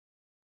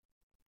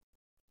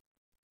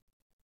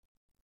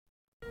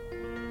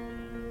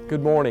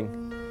Good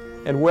morning,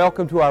 and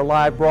welcome to our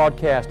live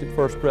broadcast at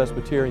First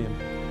Presbyterian.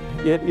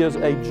 It is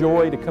a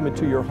joy to come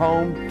into your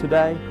home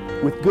today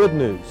with good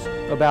news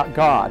about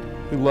God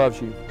who loves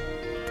you.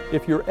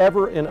 If you're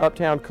ever in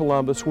Uptown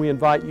Columbus, we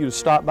invite you to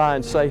stop by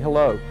and say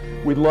hello.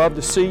 We'd love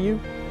to see you,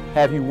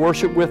 have you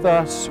worship with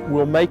us.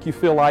 We'll make you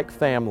feel like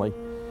family.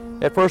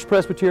 At First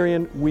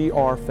Presbyterian, we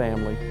are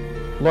family.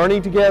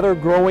 Learning together,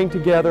 growing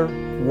together,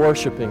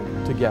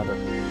 worshiping together.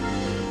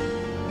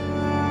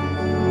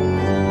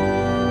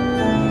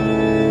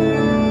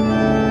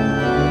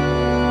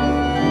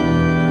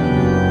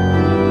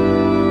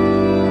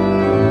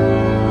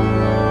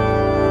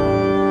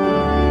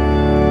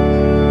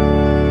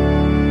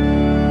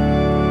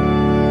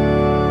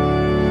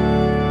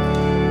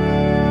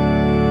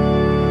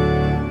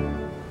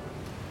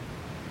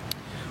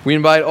 We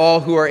invite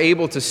all who are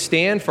able to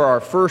stand for our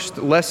first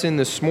lesson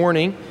this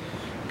morning.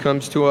 It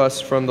comes to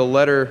us from the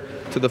letter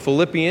to the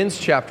Philippians,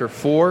 chapter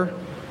 4,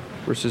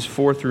 verses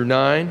 4 through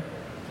 9.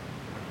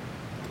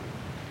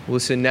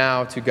 Listen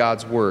now to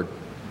God's word.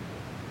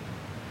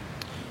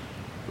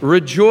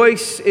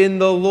 Rejoice in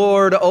the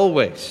Lord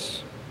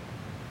always.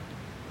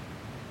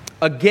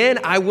 Again,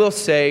 I will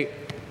say,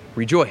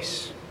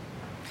 rejoice.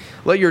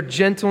 Let your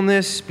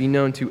gentleness be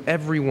known to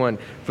everyone,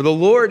 for the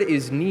Lord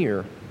is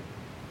near.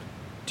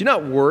 Do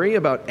not worry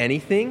about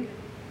anything,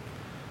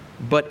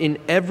 but in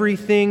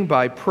everything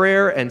by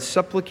prayer and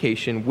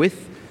supplication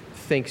with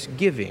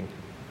thanksgiving,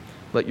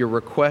 let your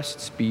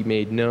requests be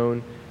made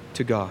known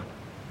to God.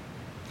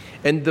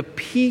 And the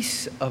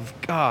peace of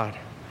God,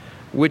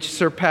 which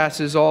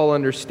surpasses all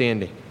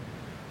understanding,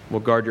 will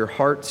guard your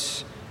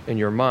hearts and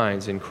your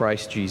minds in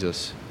Christ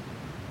Jesus.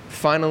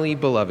 Finally,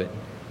 beloved,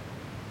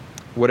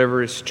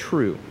 whatever is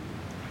true,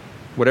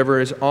 whatever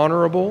is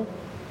honorable,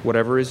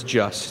 whatever is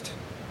just,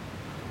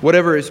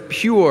 whatever is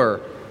pure,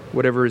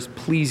 whatever is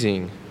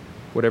pleasing,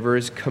 whatever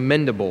is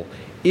commendable,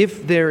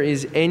 if there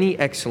is any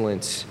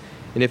excellence,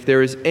 and if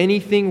there is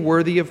anything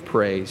worthy of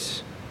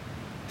praise,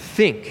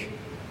 think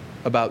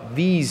about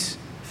these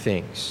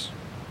things.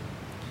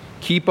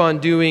 Keep on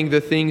doing the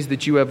things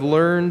that you have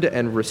learned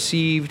and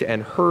received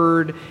and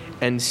heard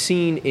and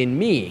seen in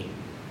me,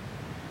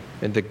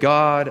 and the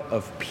God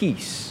of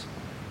peace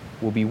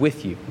will be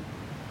with you.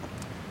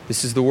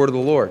 This is the word of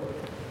the Lord.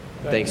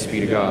 Thanks be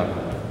to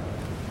God.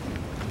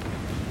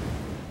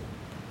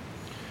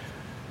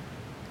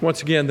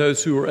 Once again,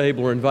 those who are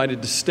able are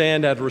invited to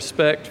stand out of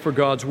respect for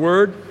God's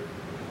Word.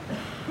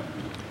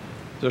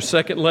 Our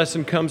second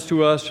lesson comes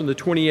to us from the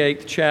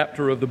 28th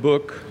chapter of the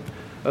book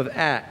of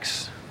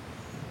Acts.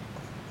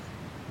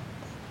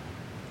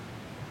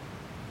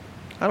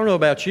 I don't know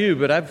about you,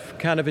 but I've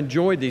kind of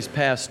enjoyed these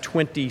past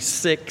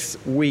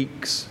 26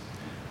 weeks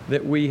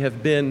that we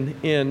have been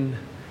in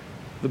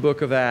the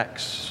book of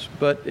Acts.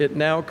 But it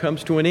now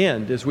comes to an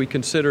end as we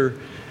consider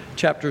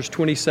chapters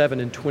 27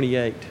 and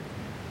 28.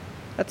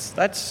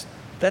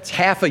 That's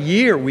half a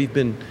year we've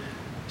been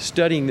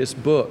studying this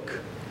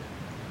book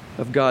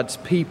of God's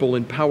people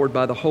empowered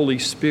by the Holy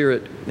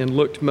Spirit and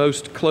looked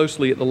most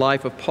closely at the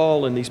life of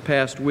Paul in these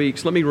past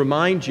weeks. Let me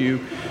remind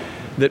you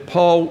that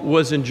Paul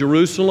was in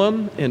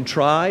Jerusalem and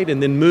tried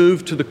and then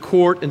moved to the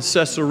court in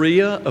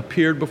Caesarea,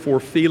 appeared before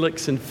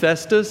Felix and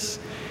Festus.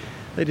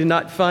 They did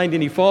not find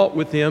any fault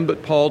with him,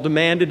 but Paul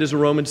demanded as a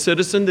Roman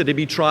citizen that he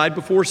be tried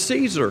before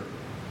Caesar.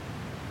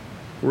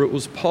 Where it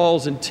was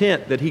Paul's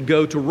intent that he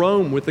go to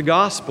Rome with the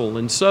gospel.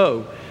 And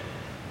so,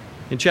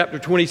 in chapter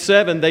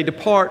 27, they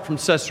depart from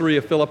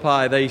Caesarea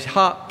Philippi. They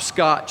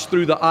hopscotch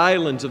through the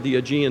islands of the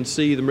Aegean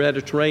Sea, the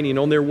Mediterranean,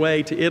 on their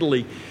way to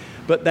Italy.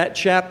 But that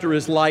chapter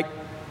is like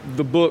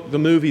the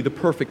movie, The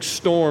Perfect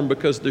Storm,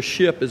 because the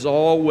ship is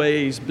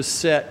always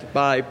beset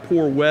by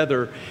poor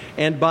weather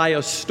and by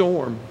a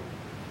storm.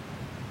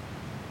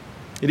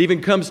 It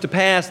even comes to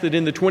pass that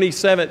in the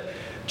 27th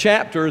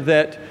chapter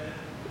that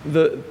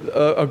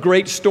a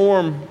great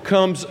storm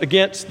comes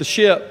against the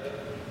ship,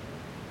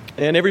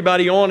 and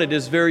everybody on it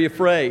is very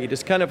afraid.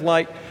 It's kind of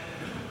like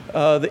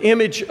the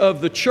image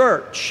of the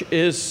church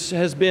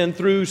has been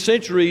through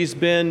centuries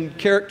been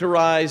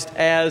characterized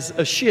as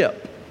a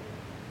ship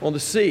on the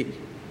sea.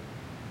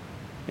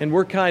 And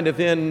we're kind of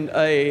in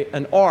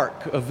an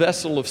ark, a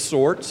vessel of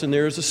sorts, and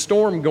there's a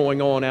storm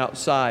going on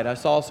outside. I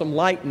saw some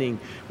lightning.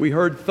 We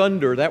heard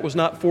thunder. That was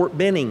not Fort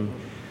Benning.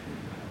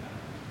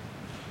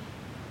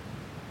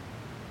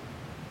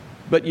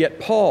 But yet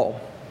Paul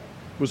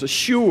was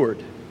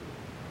assured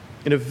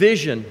in a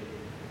vision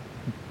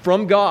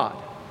from God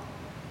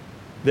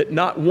that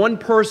not one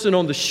person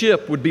on the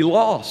ship would be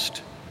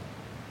lost,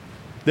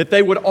 that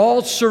they would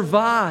all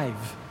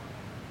survive,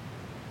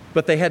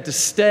 but they had to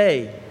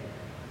stay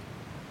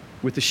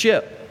with the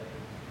ship.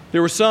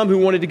 There were some who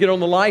wanted to get on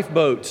the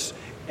lifeboats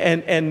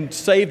and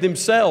save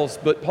themselves,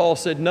 but Paul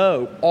said,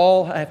 no,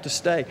 all have to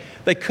stay.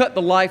 They cut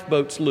the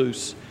lifeboats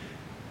loose.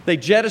 They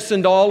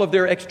jettisoned all of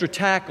their extra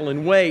tackle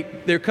and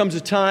weight. There comes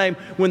a time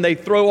when they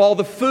throw all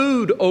the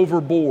food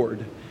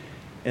overboard.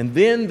 And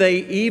then they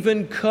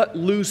even cut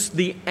loose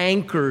the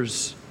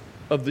anchors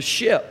of the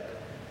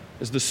ship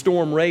as the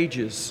storm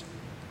rages.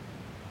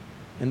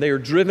 And they are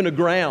driven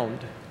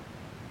aground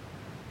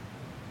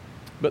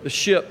but the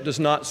ship does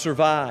not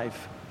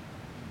survive.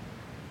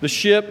 The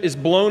ship is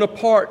blown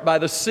apart by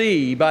the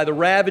sea, by the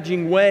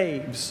ravaging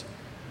waves.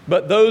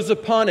 But those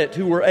upon it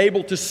who were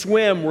able to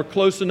swim were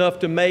close enough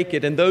to make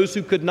it. And those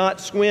who could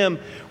not swim,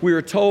 we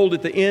are told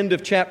at the end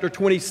of chapter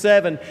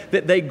 27,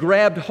 that they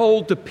grabbed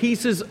hold to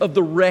pieces of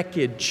the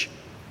wreckage.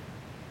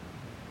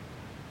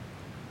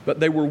 But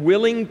they were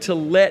willing to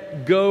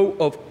let go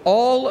of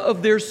all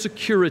of their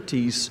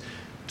securities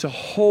to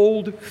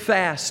hold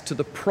fast to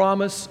the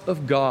promise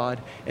of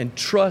God and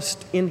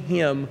trust in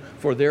Him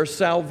for their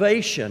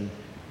salvation.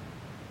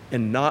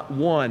 And not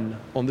one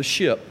on the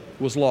ship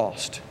was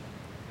lost.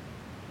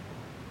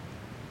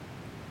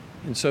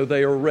 And so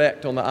they are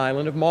wrecked on the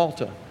island of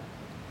Malta.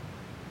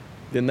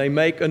 Then they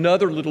make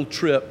another little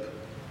trip,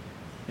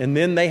 and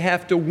then they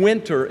have to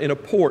winter in a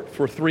port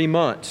for 3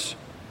 months.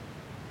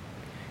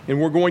 And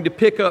we're going to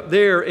pick up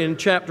there in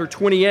chapter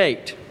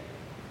 28.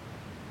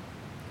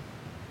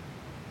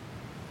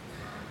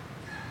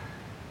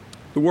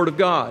 The Word of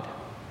God.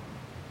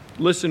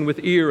 Listen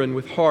with ear and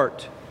with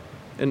heart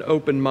and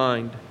open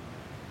mind.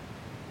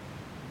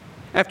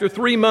 After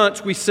 3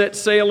 months, we set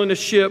sail in a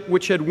ship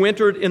which had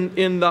wintered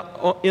in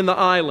the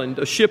island,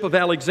 a ship of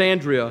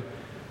Alexandria,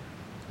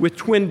 with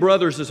twin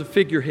brothers as a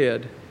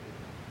figurehead.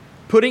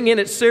 Putting in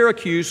at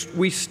Syracuse,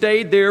 we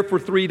stayed there for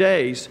 3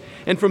 days,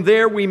 and from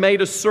there we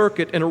made a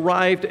circuit and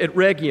arrived at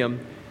Rhegium.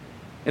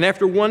 And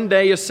after 1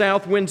 day, a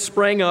south wind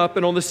sprang up,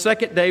 and on the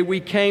second day we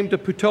came to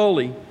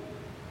Puteoli.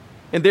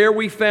 And there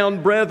we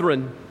found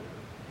brethren,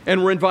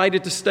 and were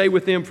invited to stay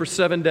with them for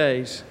 7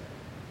 days.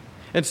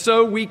 And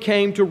so we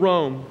came to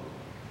Rome.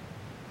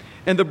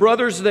 And the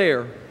brothers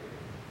there,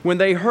 when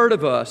they heard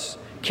of us,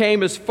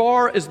 came as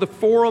far as the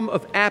Forum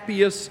of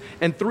Appius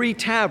and 3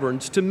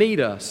 taverns to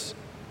meet us.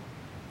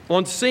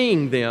 On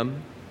seeing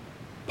them,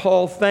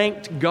 Paul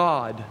thanked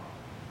God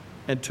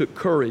and took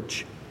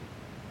courage.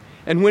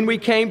 And when we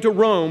came to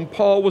Rome,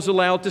 Paul was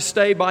allowed to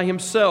stay by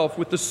himself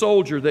with the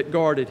soldier that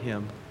guarded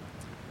him.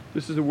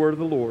 This is the word of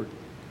the Lord.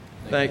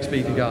 Thanks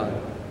be to God.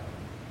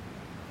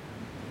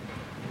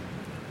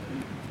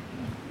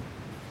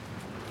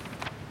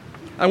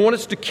 I want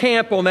us to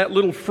camp on that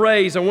little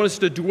phrase. I want us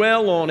to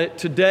dwell on it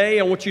today.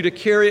 I want you to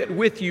carry it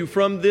with you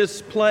from this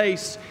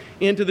place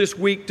into this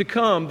week to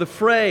come. The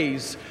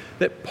phrase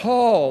that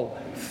Paul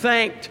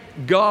thanked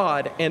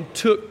God and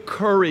took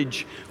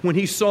courage when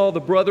he saw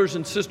the brothers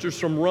and sisters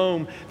from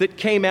Rome that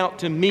came out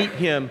to meet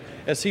him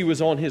as he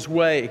was on his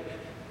way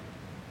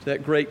to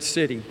that great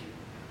city.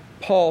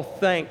 Paul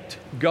thanked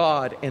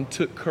God and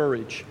took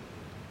courage.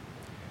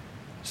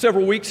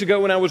 Several weeks ago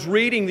when I was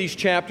reading these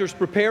chapters,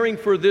 preparing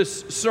for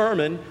this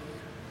sermon,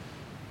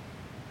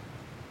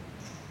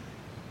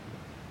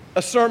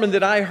 a sermon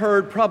that I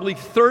heard probably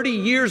 30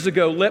 years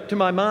ago leapt to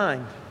my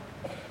mind.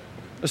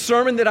 A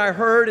sermon that I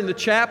heard in the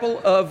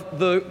chapel of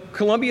the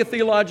Columbia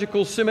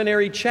Theological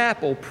Seminary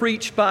Chapel,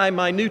 preached by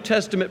my New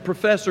Testament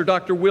professor,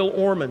 Dr. Will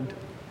Ormond.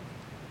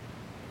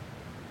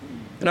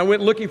 And I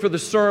went looking for the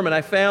sermon.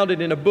 I found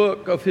it in a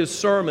book of his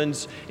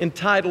sermons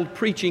entitled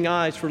Preaching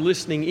Eyes for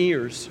Listening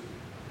Ears.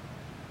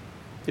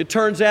 It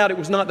turns out it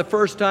was not the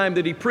first time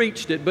that he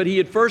preached it, but he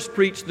had first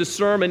preached the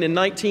sermon in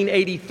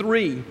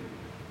 1983,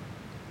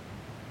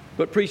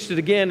 but preached it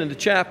again in the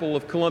chapel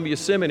of Columbia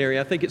Seminary.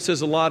 I think it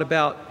says a lot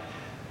about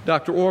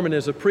Dr. Orman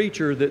as a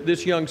preacher that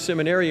this young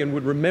seminarian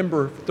would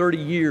remember 30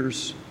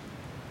 years.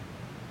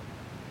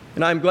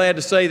 And I'm glad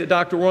to say that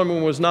Dr.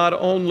 Orman was not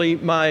only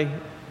my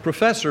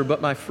professor, but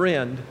my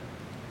friend.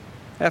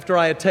 After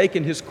I had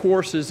taken his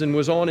courses and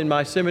was on in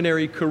my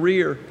seminary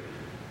career,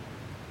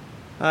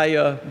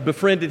 I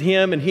befriended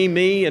him and he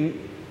me, and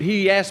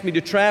he asked me to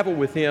travel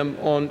with him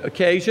on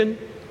occasion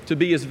to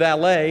be his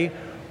valet,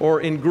 or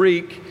in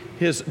Greek,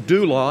 his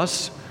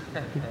doulos.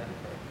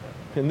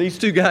 And these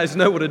two guys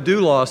know what a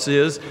doulos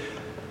is.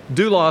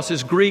 Doulos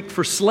is Greek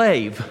for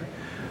slave.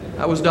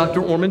 I was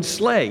Dr. Orman's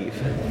slave.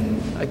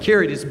 I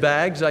carried his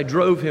bags. I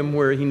drove him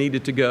where he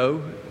needed to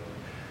go.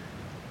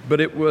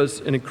 But it was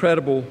an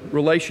incredible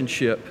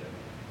relationship.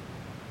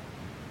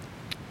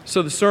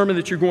 So the sermon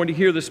that you're going to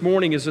hear this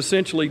morning is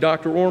essentially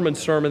Dr. Orman's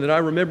sermon that I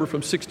remember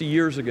from 60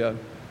 years ago.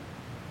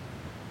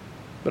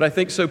 But I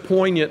think so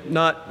poignant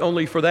not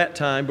only for that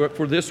time, but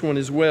for this one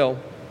as well.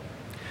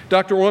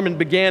 Dr. Orman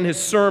began his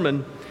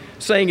sermon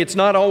saying it's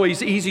not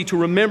always easy to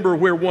remember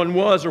where one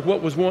was or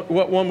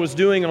what one was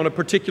doing on a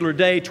particular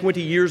day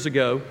 20 years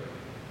ago.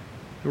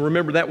 And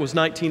remember, that was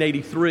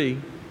 1983.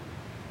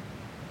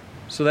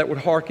 So that would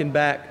harken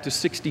back to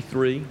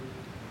 63.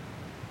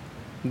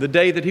 The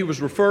day that he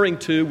was referring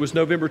to was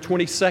November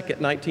 22nd,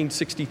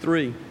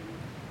 1963.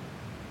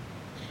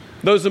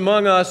 Those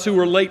among us who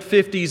are late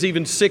 50s,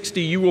 even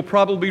 60, you will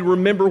probably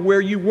remember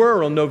where you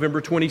were on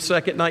November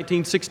 22nd,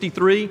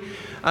 1963.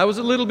 I was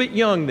a little bit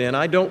young then.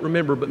 I don't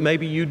remember, but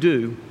maybe you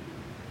do.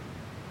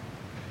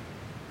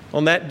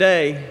 On that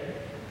day,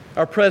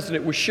 our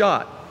president was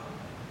shot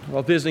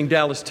while visiting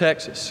Dallas,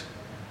 Texas.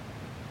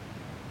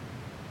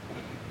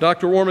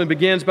 Dr. Orman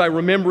begins by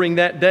remembering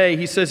that day.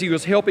 He says he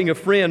was helping a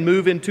friend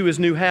move into his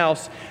new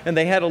house, and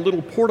they had a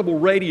little portable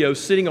radio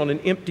sitting on an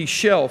empty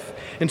shelf.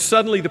 And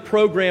suddenly the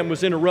program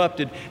was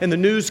interrupted, and the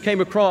news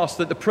came across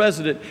that the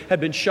president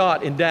had been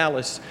shot in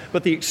Dallas.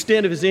 But the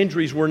extent of his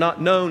injuries were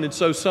not known, and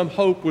so some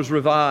hope was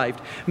revived.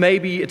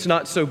 Maybe it's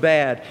not so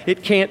bad.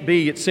 It can't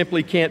be. It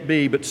simply can't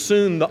be. But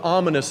soon the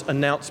ominous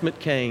announcement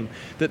came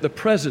that the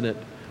president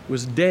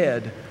was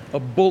dead. A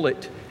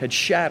bullet had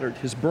shattered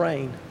his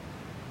brain.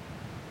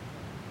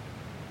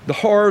 The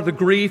horror, the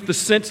grief, the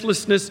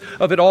senselessness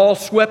of it all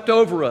swept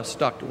over us,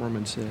 Dr.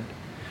 Orman said.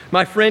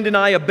 My friend and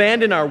I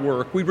abandoned our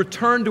work. We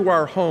returned to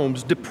our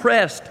homes,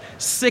 depressed,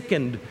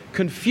 sickened,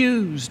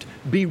 confused,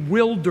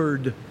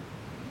 bewildered.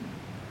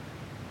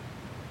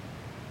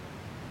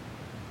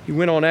 He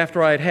went on,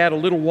 after I had had a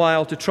little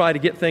while to try to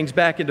get things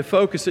back into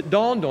focus, it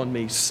dawned on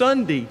me,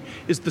 Sunday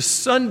is the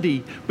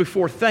Sunday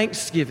before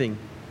Thanksgiving.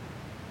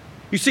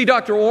 You see,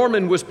 Dr.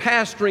 Orman was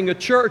pastoring a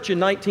church in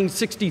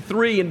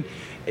 1963 and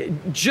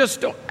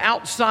just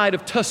outside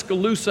of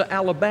Tuscaloosa,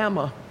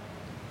 Alabama.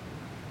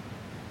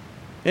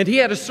 And he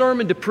had a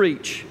sermon to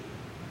preach.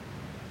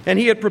 And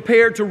he had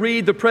prepared to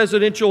read the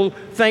presidential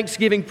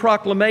Thanksgiving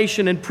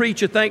proclamation and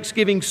preach a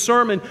Thanksgiving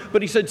sermon.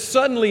 But he said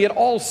suddenly it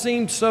all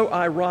seemed so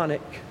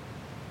ironic.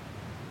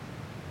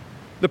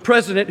 The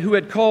president who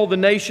had called the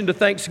nation to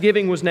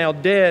Thanksgiving was now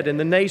dead, and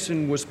the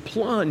nation was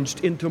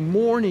plunged into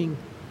mourning.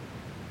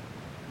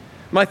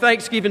 My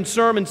Thanksgiving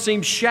sermon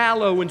seemed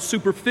shallow and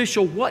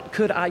superficial. What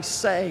could I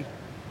say?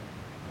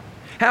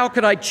 How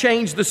could I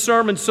change the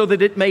sermon so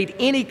that it made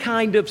any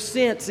kind of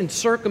sense in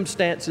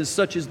circumstances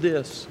such as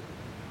this?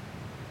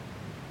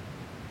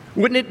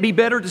 Wouldn't it be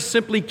better to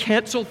simply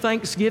cancel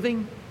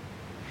Thanksgiving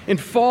and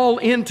fall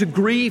into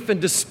grief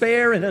and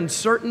despair and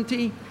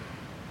uncertainty?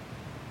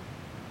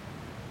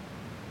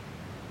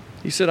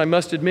 He said, I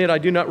must admit, I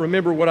do not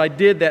remember what I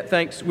did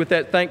with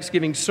that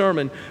Thanksgiving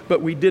sermon,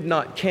 but we did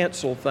not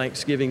cancel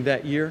Thanksgiving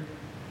that year.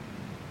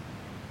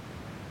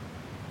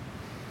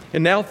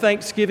 And now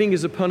Thanksgiving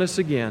is upon us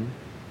again.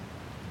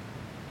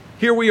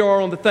 Here we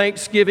are on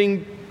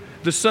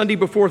the Sunday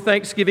before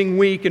Thanksgiving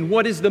week, and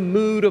what is the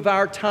mood of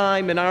our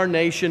time and our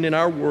nation and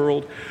our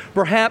world?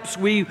 Perhaps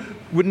we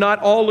would not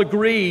all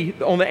agree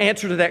on the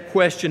answer to that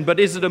question, but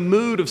is it a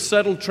mood of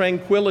settled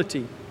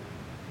tranquility?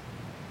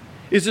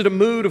 Is it a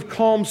mood of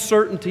calm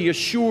certainty,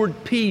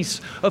 assured peace,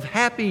 of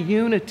happy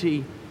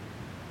unity,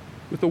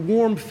 with a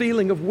warm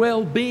feeling of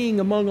well-being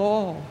among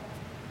all?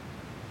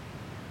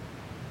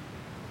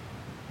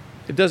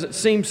 It doesn't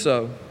seem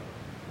so.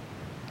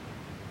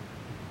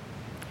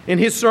 In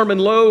his sermon,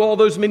 Lo, all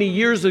those many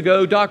years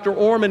ago, Dr.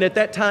 Orman at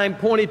that time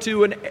pointed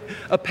to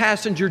a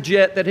passenger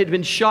jet that had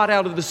been shot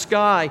out of the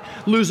sky,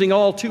 losing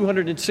all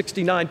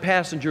 269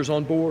 passengers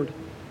on board.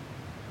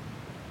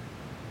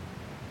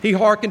 He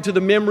hearkened to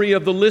the memory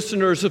of the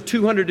listeners of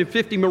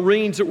 250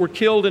 Marines that were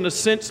killed in a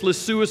senseless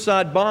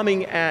suicide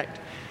bombing act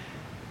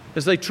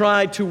as they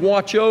tried to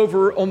watch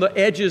over on the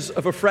edges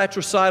of a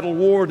fratricidal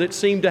war that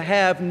seemed to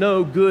have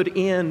no good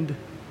end.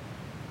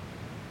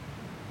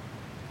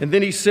 And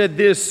then he said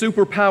this,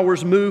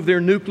 superpowers move their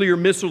nuclear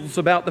missiles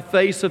about the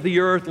face of the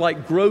earth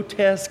like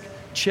grotesque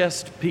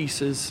chess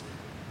pieces.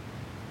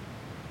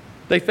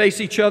 They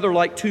face each other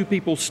like two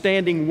people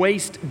standing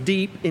waist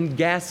deep in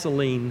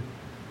gasoline,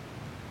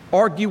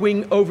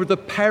 arguing over the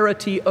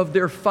parity of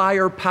their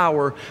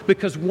firepower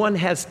because one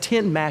has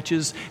 10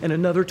 matches and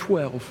another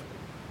 12.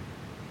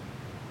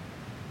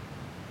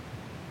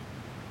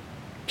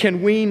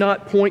 Can we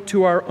not point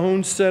to our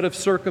own set of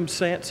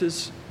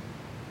circumstances?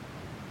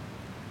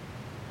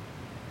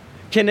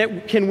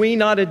 Can we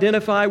not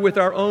identify with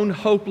our own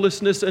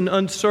hopelessness and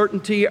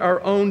uncertainty,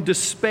 our own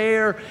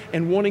despair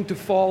and wanting to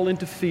fall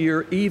into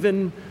fear,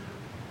 even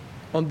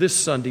on this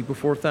Sunday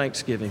before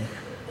Thanksgiving?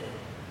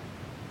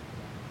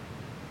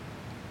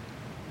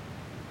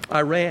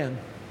 Iran,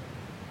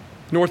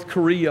 North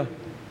Korea,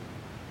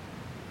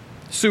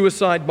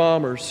 suicide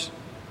bombers,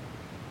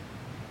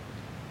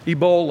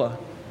 Ebola,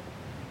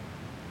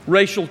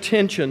 racial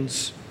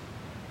tensions,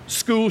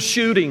 school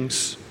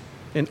shootings,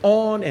 and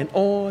on and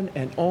on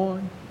and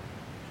on.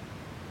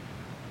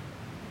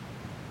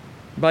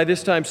 By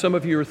this time, some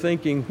of you are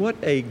thinking, what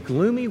a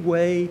gloomy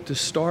way to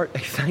start a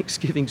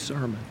Thanksgiving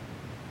sermon.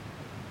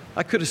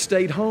 I could have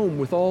stayed home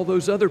with all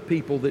those other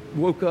people that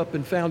woke up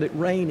and found it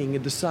raining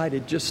and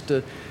decided just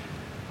to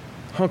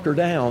hunker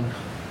down.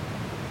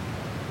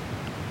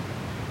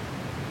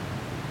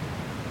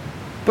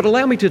 But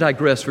allow me to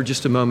digress for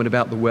just a moment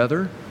about the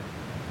weather.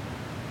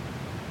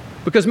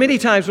 Because many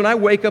times when I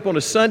wake up on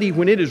a Sunday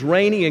when it is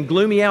raining and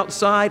gloomy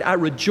outside, I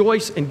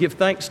rejoice and give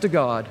thanks to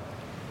God.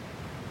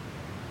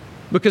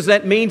 Because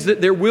that means that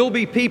there will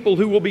be people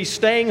who will be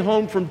staying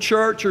home from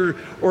church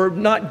or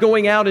not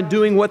going out and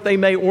doing what they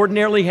may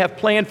ordinarily have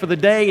planned for the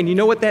day. And you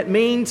know what that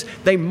means?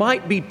 They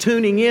might be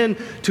tuning in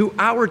to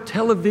our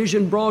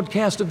television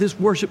broadcast of this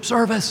worship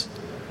service.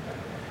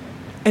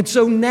 And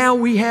so now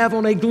we have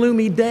on a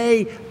gloomy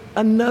day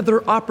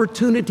another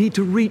opportunity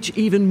to reach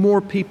even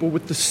more people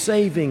with the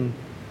saving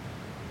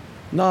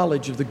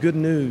knowledge of the good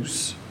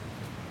news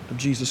of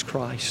Jesus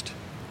Christ.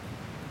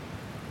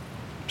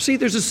 See,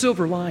 there's a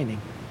silver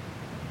lining.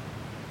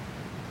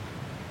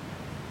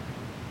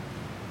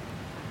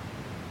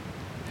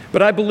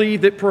 But I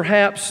believe that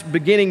perhaps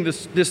beginning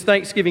this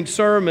Thanksgiving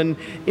sermon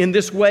in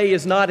this way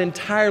is not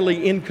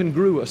entirely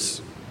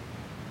incongruous.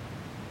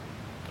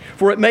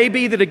 For it may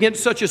be that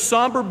against such a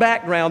somber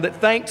background that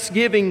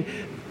Thanksgiving,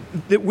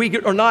 that we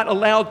are not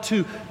allowed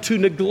to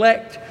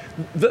neglect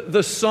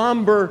the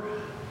somber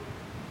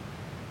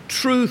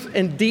truth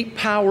and deep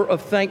power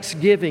of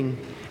thanksgiving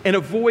and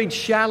avoid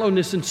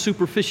shallowness and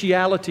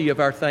superficiality of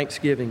our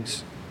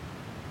thanksgivings.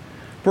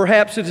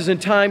 Perhaps it is in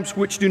times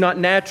which do not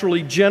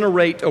naturally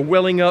generate a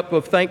welling up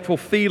of thankful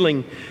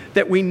feeling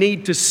that we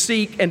need to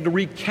seek and to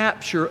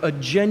recapture a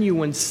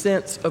genuine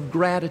sense of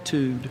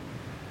gratitude.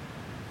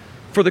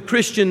 For the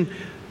Christian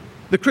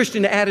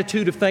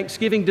attitude of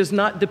thanksgiving does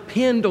not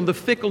depend on the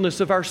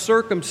fickleness of our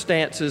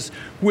circumstances,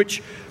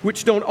 which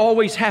don't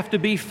always have to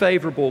be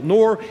favorable,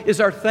 nor is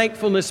our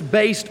thankfulness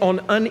based on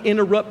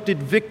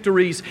uninterrupted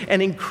victories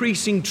and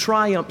increasing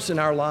triumphs in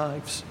our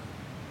lives.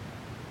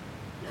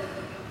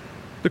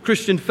 The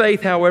Christian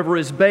faith, however,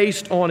 is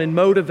based on and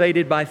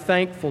motivated by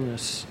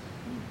thankfulness.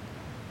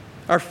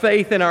 Our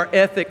faith and our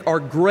ethic are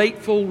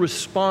grateful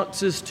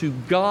responses to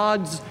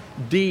God's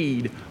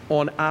deed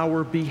on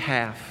our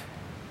behalf.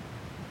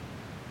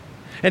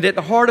 And at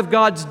the heart of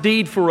God's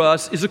deed for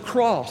us is a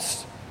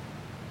cross.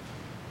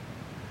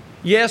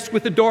 Yes,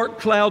 with the dark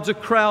clouds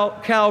of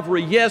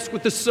Calvary. Yes,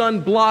 with the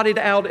sun blotted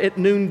out at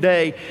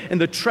noonday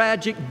and the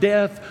tragic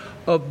death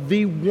of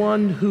the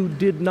one who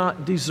did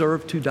not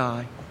deserve to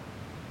die.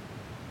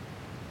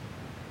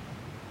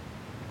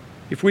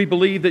 If we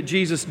believe that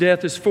Jesus'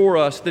 death is for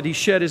us, that He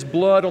shed His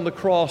blood on the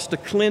cross to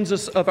cleanse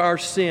us of our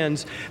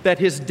sins, that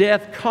His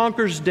death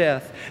conquers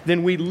death,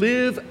 then we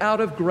live out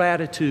of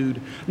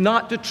gratitude,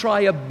 not to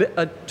try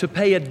to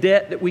pay a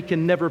debt that we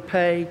can never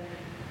pay,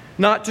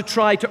 not to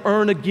try to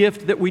earn a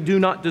gift that we do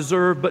not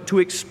deserve, but to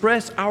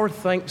express our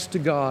thanks to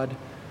God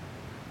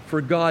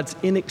for God's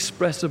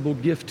inexpressible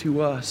gift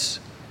to us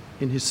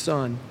in His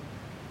Son.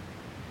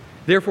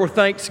 Therefore,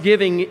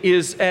 Thanksgiving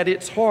is at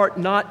its heart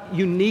not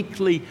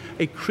uniquely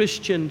a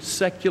Christian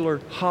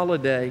secular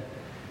holiday,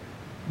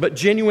 but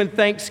genuine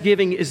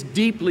thanksgiving is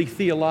deeply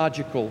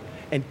theological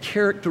and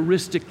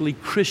characteristically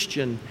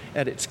Christian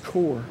at its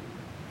core.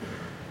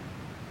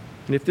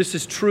 And if this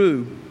is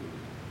true,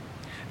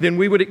 then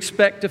we would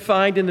expect to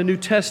find in the New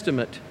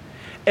Testament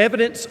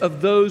evidence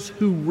of those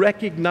who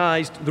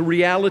recognized the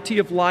reality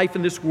of life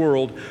in this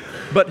world,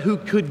 but who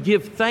could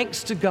give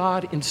thanks to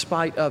God in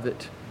spite of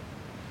it.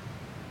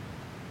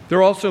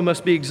 There also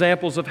must be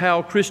examples of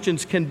how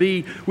Christians can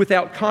be,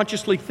 without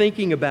consciously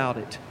thinking about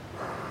it,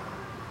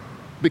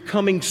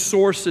 becoming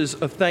sources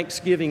of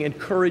thanksgiving and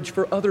courage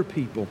for other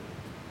people.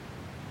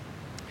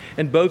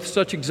 And both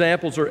such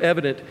examples are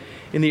evident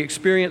in the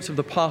experience of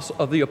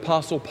the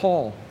Apostle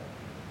Paul.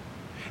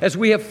 As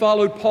we have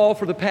followed Paul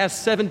for the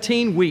past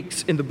 17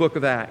 weeks in the book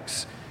of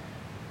Acts,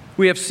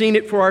 we have seen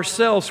it for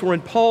ourselves, for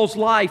in Paul's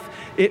life,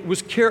 it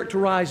was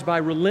characterized by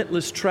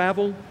relentless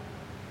travel,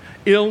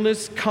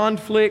 illness,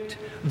 conflict,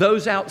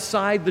 those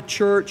outside the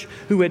church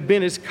who had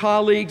been his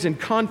colleagues, and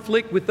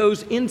conflict with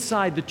those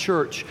inside the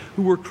church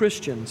who were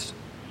Christians.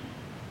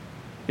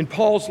 In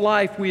Paul's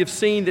life, we have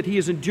seen that he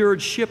has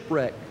endured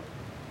shipwreck,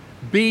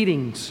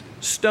 beatings,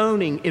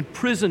 stoning,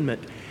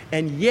 imprisonment,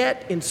 and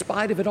yet, in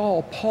spite of it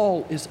all,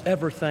 Paul is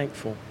ever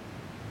thankful.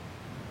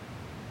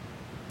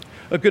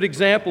 A good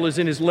example is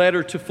in his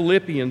letter to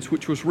Philippians,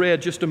 which was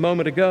read just a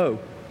moment ago.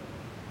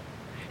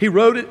 He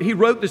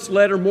wrote this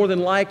letter more than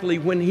likely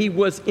when he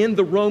was in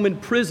the Roman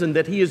prison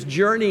that he is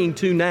journeying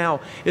to now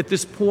at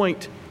this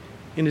point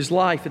in his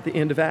life at the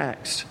end of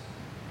Acts.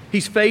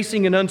 He's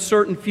facing an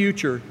uncertain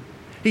future.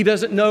 He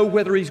doesn't know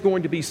whether he's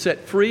going to be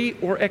set free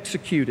or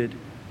executed.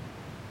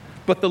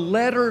 But the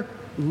letter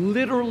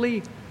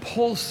literally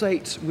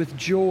pulsates with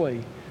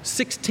joy.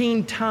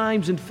 16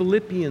 times in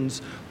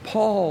Philippians,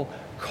 Paul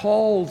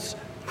calls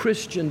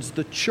Christians,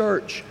 the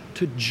church,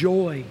 to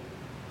joy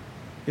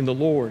in the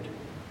Lord.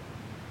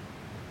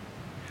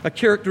 A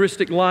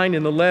characteristic line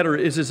in the letter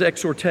is his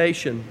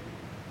exhortation.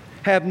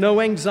 Have no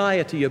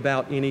anxiety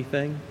about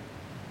anything,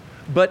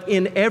 but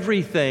in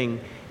everything,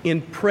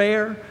 in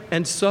prayer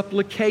and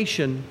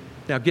supplication,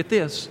 now get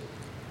this,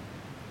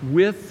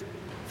 with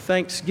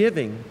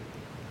thanksgiving,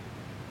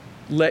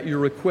 let your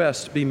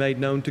requests be made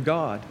known to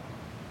God.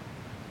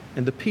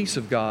 And the peace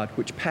of God,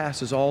 which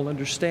passes all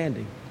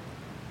understanding,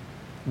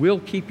 will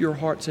keep your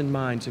hearts and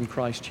minds in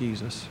Christ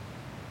Jesus.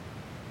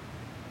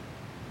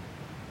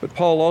 But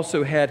Paul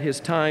also had his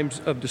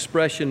times of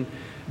depression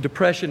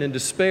and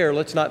despair.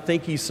 Let's not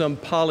think he's some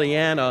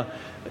Pollyanna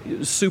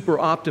super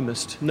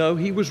optimist. No,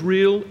 he was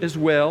real as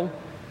well.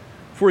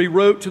 For he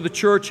wrote to the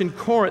church in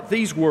Corinth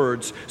these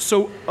words,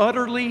 "So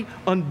utterly,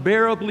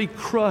 unbearably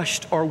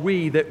crushed are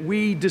we that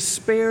we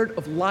despaired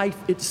of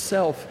life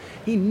itself."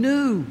 He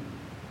knew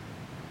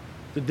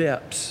the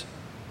depths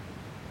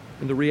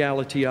and the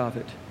reality of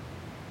it.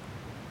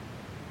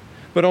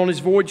 But on his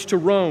voyage to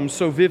Rome,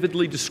 so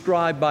vividly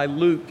described by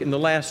Luke in the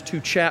last 2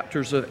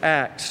 chapters of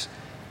Acts,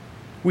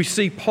 we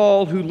see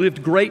Paul, who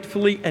lived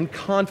gratefully and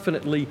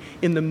confidently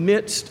in the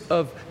midst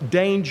of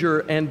danger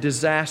and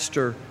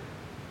disaster.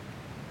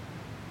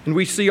 And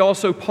we see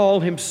also Paul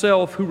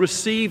himself, who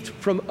received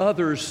from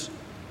others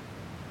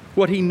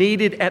what he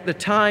needed at the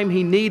time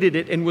he needed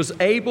it and was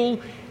able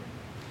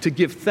to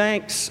give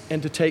thanks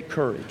and to take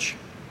courage.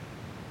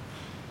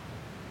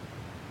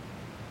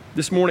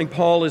 This morning,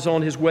 Paul is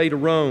on his way to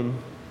Rome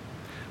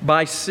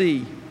by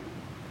sea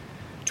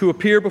to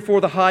appear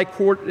before the high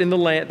court in the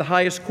land, the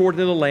highest court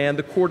in the land,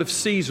 the court of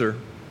Caesar.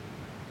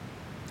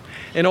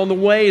 And on the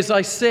way, as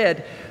I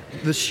said,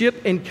 the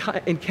ship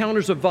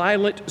encounters a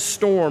violent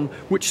storm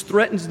which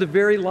threatens the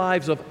very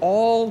lives of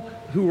all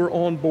who are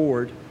on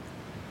board.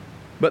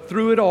 But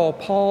through it all,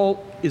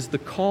 Paul is the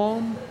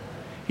calm,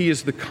 he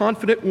is the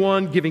confident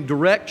one, giving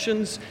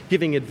directions,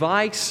 giving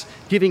advice,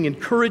 giving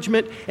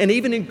encouragement, and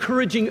even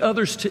encouraging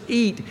others to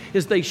eat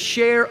as they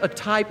share a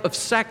type of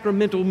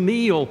sacramental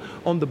meal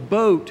on the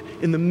boat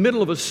in the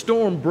middle of a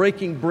storm,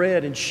 breaking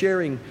bread and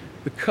sharing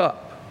the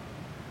cup.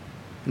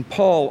 And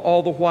Paul,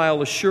 all the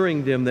while,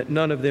 assuring them that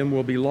none of them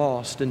will be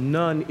lost, and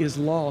none is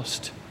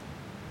lost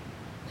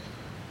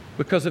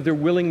because of their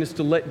willingness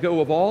to let go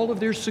of all of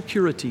their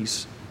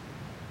securities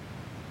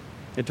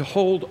and to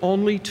hold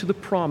only to the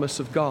promise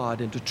of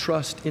God and to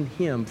trust in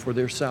Him for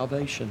their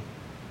salvation.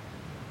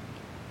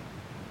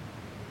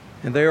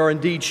 And they are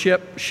indeed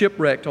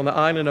shipwrecked on the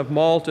island of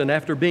Malta, and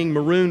after being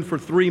marooned for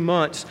 3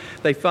 months,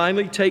 they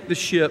finally take the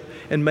ship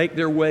and make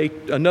their way,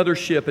 another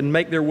ship, and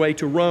make their way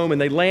to Rome, and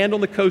they land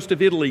on the coast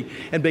of Italy,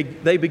 and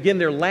they begin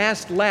their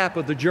last lap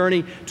of the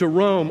journey to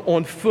Rome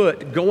on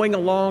foot, going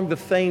along the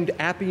famed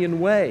Appian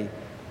Way,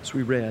 as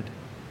we read.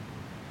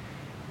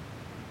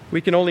 We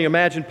can only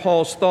imagine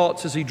Paul's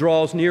thoughts as he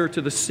draws nearer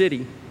to the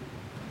city.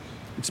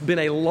 It's been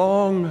a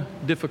long,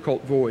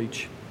 difficult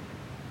voyage.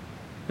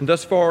 And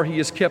thus far, he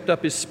has kept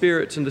up his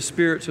spirits and the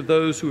spirits of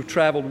those who have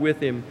traveled with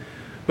him.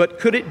 But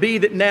could it be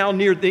that now,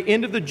 near the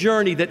end of the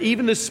journey, that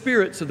even the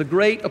spirits of the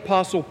great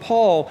apostle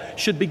Paul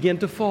should begin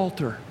to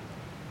falter?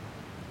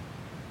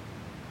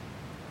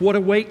 What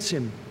awaits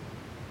him?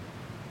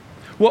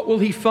 What will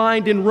he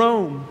find in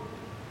Rome?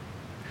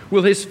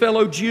 Will his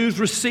fellow Jews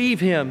receive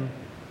him?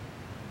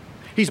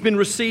 He's been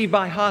received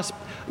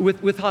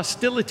with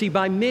hostility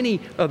by many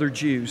other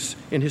Jews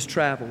in his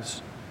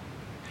travels.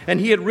 And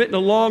he had written a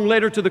long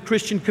letter to the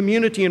Christian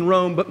community in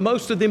Rome, but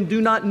most of them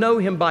do not know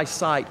him by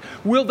sight.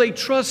 Will they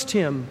trust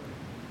him?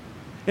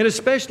 And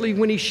especially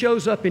when he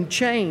shows up in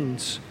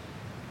chains,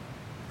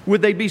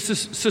 would they be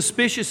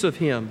suspicious of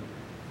him?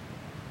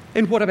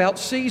 And what about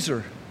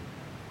Caesar?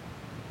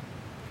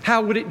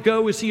 How would it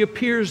go as he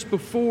appears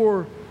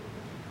before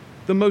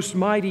the most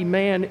mighty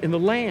man in the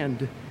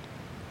land?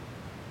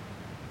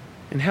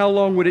 And how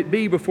long would it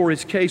be before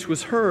his case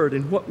was heard?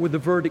 And what would the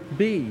verdict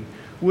be?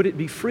 Would it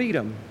be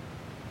freedom?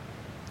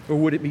 Or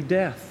would it be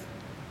death?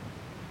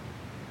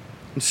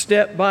 And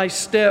step by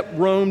step,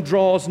 Rome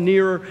draws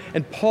nearer,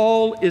 and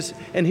Paul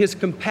and his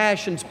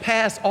companions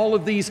pass all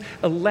of these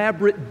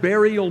elaborate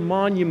burial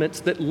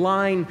monuments that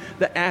line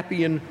the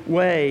Appian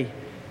Way.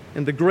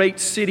 And the great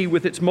city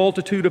with its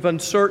multitude of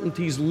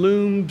uncertainties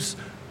looms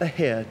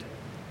ahead.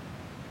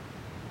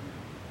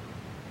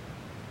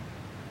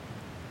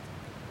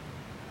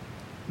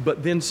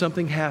 But then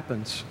something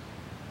happens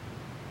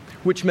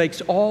which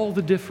makes all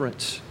the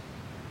difference.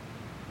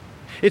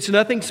 It's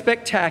nothing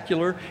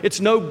spectacular. It's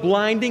no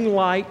blinding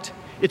light.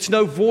 It's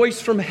no voice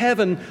from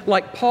heaven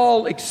like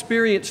Paul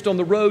experienced on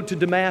the road to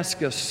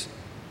Damascus.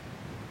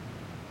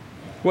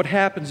 What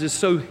happens is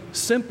so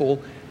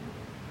simple,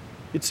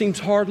 it seems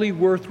hardly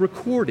worth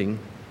recording.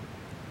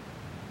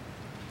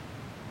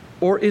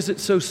 Or is it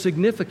so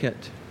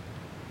significant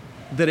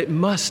that it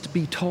must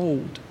be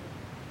told?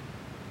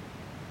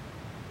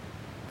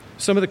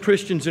 Some of the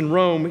Christians in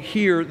Rome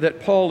hear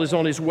that Paul is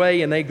on his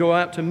way, and they go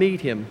out to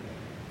meet him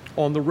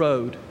on the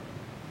road.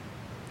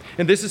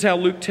 And this is how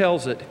Luke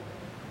tells it.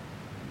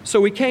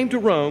 So we came to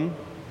Rome,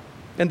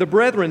 and the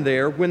brethren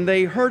there, when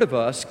they heard of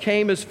us,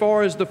 came as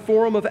far as the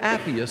Forum of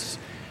Appius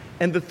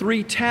and the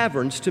 3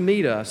 taverns to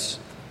meet us.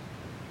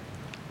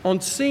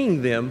 On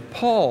seeing them,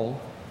 Paul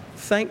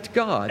thanked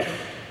God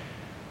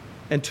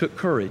and took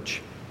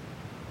courage.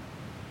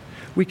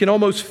 We can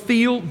almost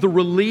feel the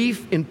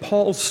relief in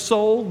Paul's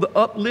soul, the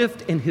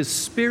uplift in his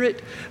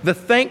spirit, the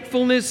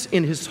thankfulness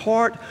in his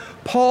heart.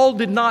 Paul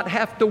did not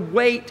have to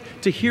wait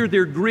to hear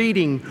their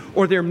greeting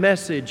or their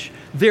message.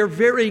 Their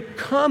very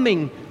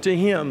coming to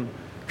him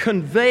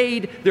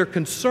conveyed their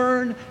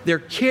concern, their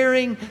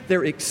caring,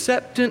 their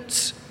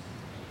acceptance,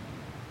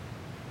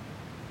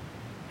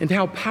 and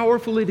how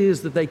powerful it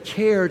is that they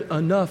cared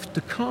enough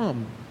to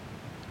come.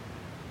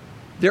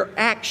 Their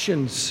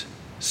actions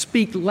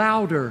speak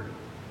louder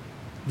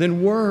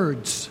than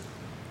words.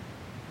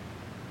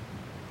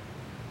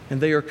 And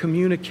they are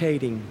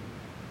communicating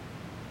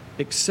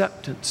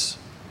acceptance,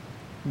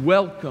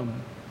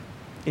 welcome,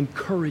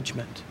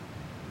 encouragement.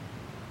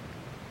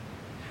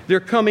 Their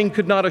coming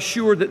could not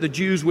assure that the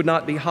Jews would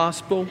not be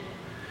hostile.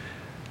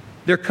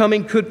 Their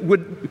coming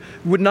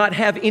would not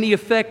have any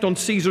effect on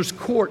Caesar's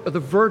court or the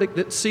verdict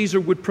that Caesar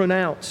would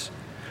pronounce.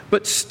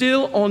 But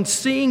still, on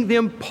seeing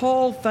them,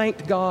 Paul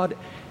thanked God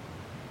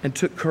and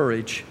took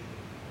courage.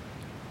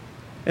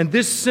 And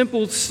this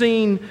simple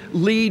scene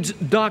leads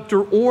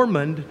Dr.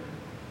 Ormond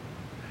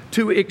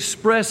to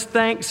express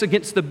thanks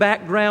against the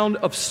background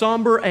of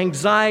somber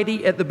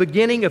anxiety at the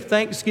beginning of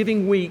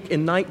Thanksgiving week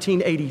in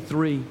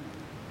 1983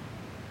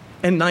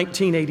 and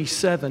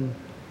 1987.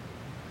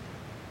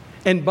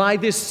 And by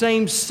this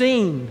same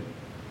scene,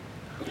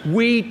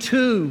 we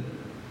too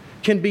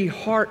can be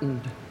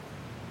heartened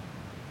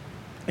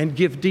and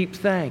give deep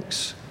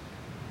thanks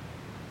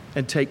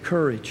and take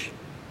courage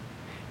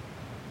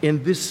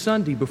in this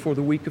Sunday before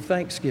the week of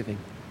Thanksgiving.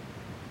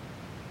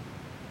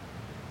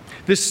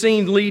 This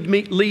scene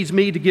leads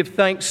me to give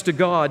thanks to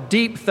God,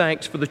 deep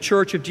thanks for the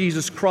Church of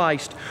Jesus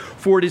Christ,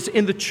 for it is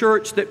in the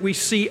church that we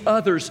see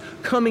others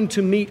coming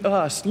to meet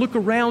us. Look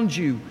around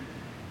you.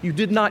 You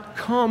did not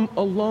come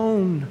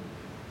alone,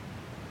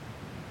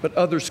 but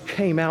others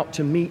came out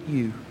to meet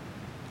you,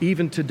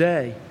 even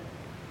today.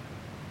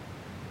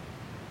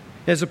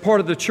 As a part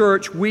of the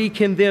church, we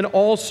can then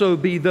also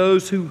be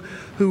those who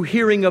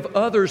hearing of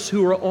others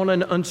who are on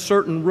an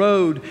uncertain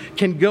road,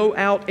 can go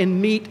out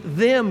and meet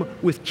them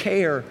with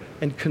care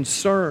and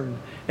concern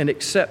and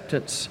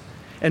acceptance.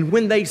 And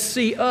when they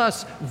see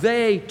us,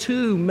 they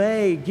too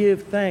may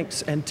give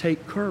thanks and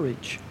take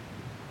courage.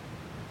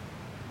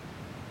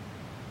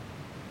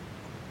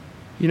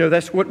 You know,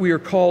 that's what we are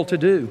called to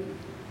do.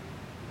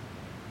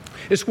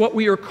 It's what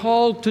we are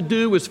called to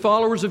do as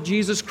followers of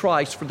Jesus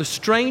Christ for the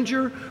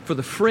stranger, for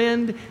the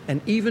friend,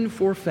 and even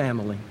for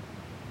family.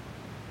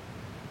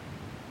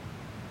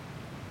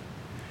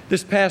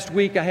 This past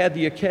week, I had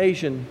the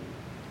occasion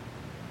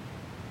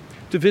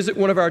to visit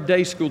one of our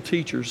day school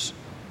teachers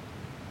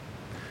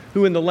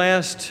who in the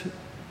last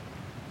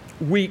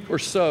week or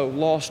so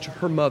lost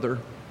her mother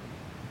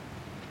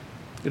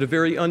in a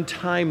very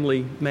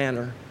untimely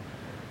manner.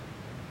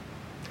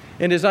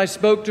 And as I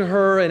spoke to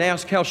her and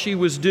asked how she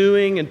was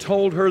doing and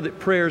told her that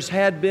prayers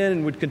had been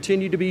and would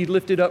continue to be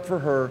lifted up for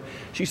her,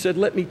 she said,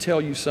 "Let me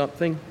tell you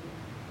something."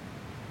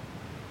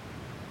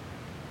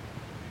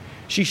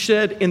 She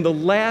said, "In the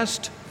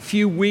last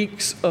few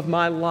weeks of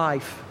my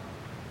life,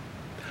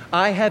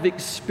 I have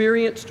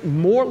experienced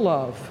more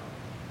love,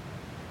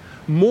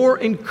 more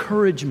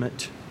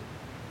encouragement,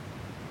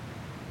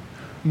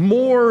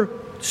 more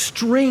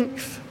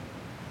strength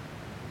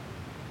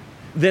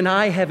than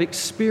I have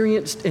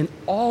experienced in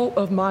all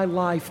of my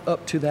life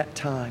up to that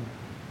time.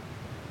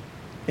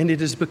 And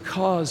it is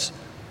because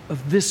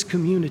of this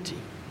community."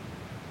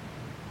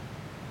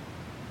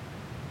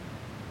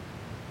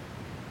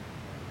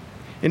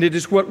 And it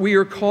is what we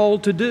are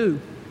called to do,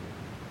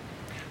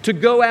 to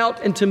go out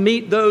and to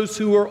meet those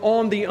who are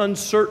on the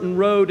uncertain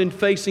road and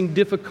facing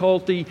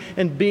difficulty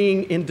and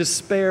being in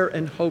despair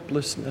and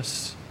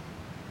hopelessness.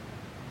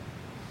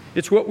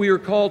 It's what we are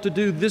called to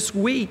do this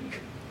week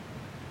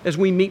as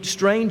we meet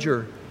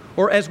stranger,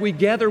 or as we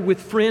gather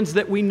with friends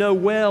that we know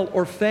well,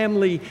 or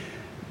family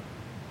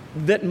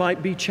that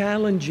might be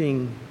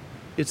challenging.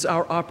 It's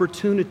our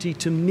opportunity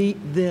to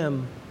meet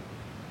them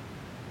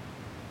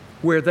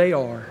where they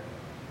are,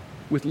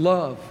 with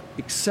love,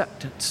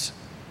 acceptance,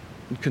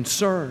 and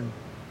concern,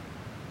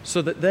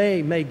 so that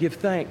they may give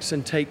thanks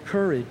and take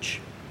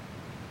courage.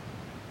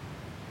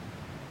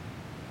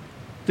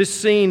 This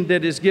scene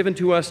that is given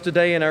to us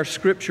today in our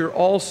scripture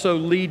also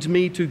leads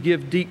me to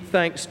give deep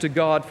thanks to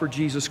God for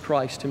Jesus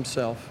Christ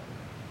Himself.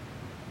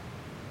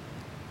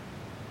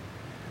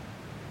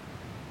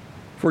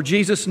 For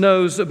Jesus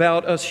knows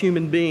about us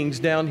human beings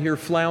down here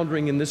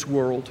floundering in this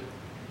world,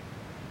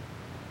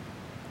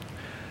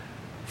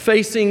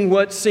 facing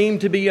what seem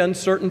to be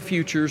uncertain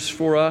futures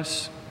for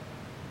us.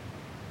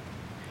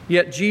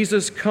 Yet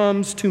Jesus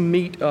comes to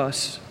meet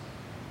us.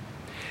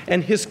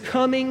 And His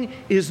coming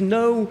is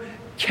no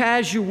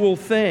casual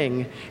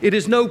thing. It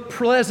is no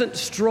pleasant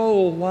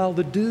stroll while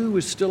the dew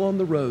is still on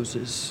the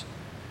roses.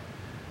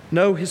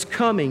 No, His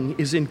coming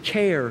is in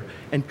care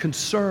and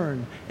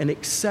concern and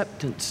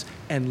acceptance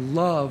and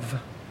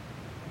love.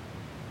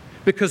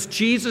 Because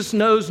Jesus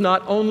knows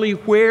not only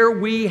where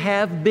we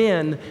have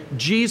been,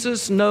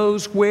 Jesus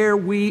knows where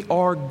we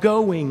are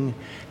going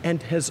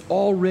and has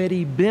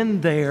already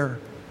been there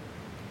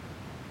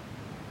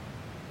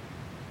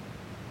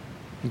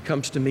and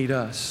comes to meet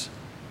us.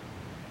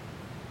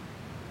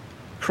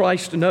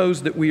 Christ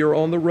knows that we are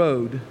on the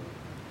road.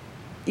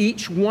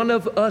 Each one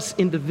of us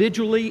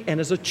individually and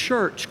as a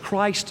church,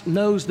 Christ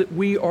knows that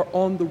we are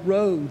on the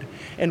road.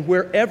 And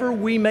wherever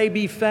we may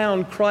be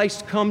found,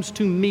 Christ comes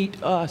to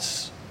meet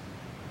us.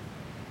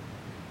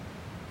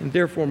 And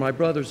therefore, my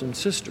brothers and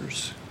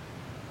sisters,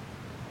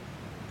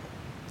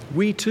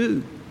 we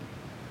too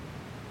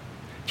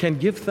can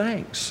give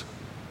thanks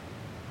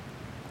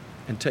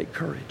and take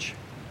courage.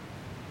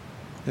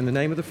 In the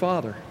name of the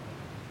Father,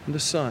 and the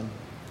Son,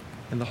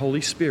 and the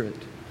Holy Spirit,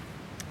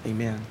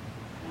 amen.